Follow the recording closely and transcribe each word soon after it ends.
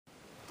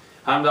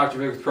I'm Dr.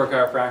 Vic with Pro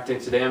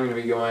Chiropractic. Today I'm going to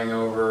be going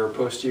over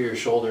posterior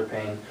shoulder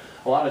pain.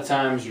 A lot of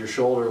times your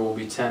shoulder will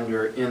be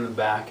tender in the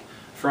back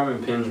from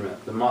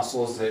impingement. The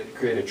muscles that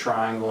create a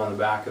triangle in the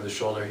back of the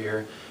shoulder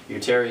here, your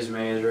teres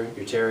major,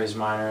 your teres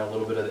minor, a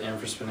little bit of the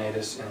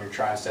infraspinatus, and your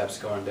triceps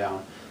going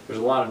down. There's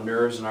a lot of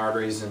nerves and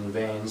arteries and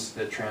veins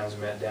that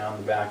transmit down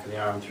the back of the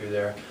arm through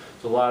there.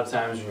 So a lot of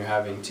times when you're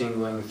having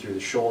tingling through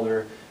the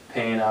shoulder,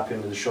 pain up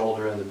into the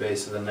shoulder and the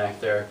base of the neck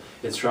there,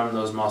 it's from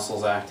those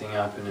muscles acting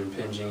up and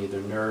impinging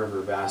either nerve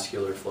or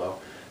vascular flow.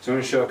 So I'm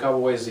going to show a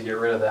couple ways to get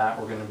rid of that.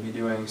 We're going to be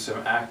doing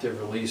some active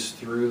release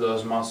through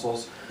those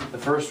muscles. The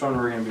first one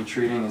we're going to be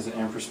treating is the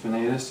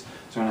infraspinatus.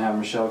 So I'm going to have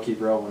Michelle keep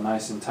her elbow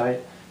nice and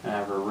tight and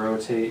have her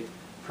rotate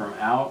from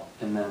out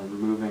and then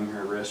moving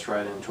her wrist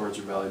right in towards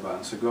her belly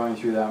button. So going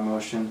through that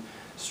motion,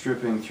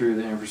 stripping through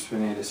the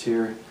infraspinatus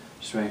here,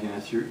 just making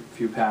a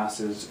few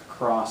passes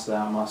across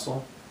that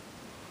muscle.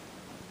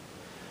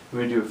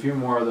 We do a few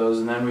more of those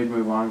and then we'd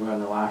move on. Go ahead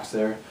and relax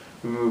there.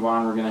 We move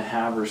on, we're going to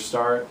have her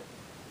start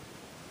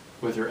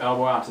with her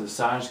elbow out to the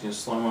side. She's going to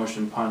slow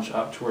motion punch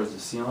up towards the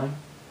ceiling.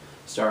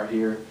 Start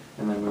here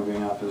and then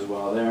moving up as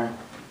well there.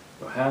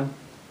 Go ahead.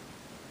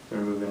 We're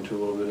going to move into a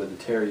little bit of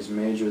the teres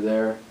major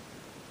there.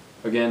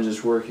 Again,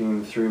 just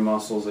working the three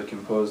muscles that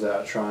compose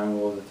that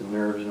triangle that the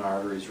nerves and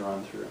arteries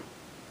run through.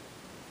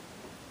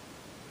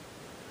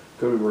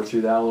 Good, we work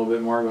through that a little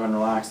bit more. Go ahead and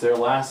relax there.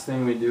 Last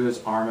thing we do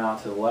is arm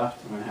out to the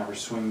left. I'm going to have her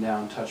swing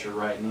down, touch her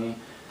right knee,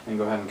 and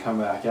go ahead and come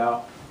back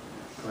out.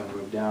 Go ahead and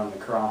move down and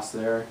across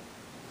there.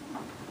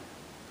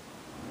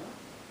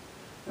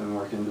 And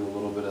work into a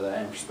little bit of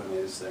that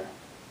infraspinatus there.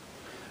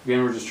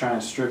 Again, we're just trying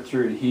to strip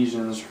through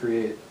adhesions,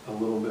 create a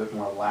little bit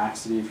more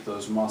laxity for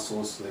those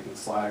muscles so they can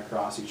slide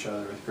across each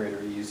other with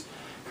greater ease,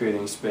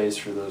 creating space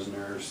for those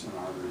nerves and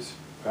arteries.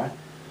 Okay?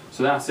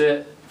 So that's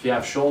it. If you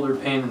have shoulder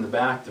pain in the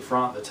back, the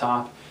front, the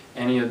top,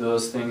 any of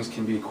those things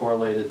can be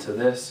correlated to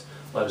this.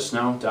 Let us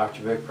know.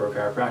 Dr. Vic, Pro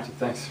Chiropractic.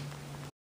 Thanks.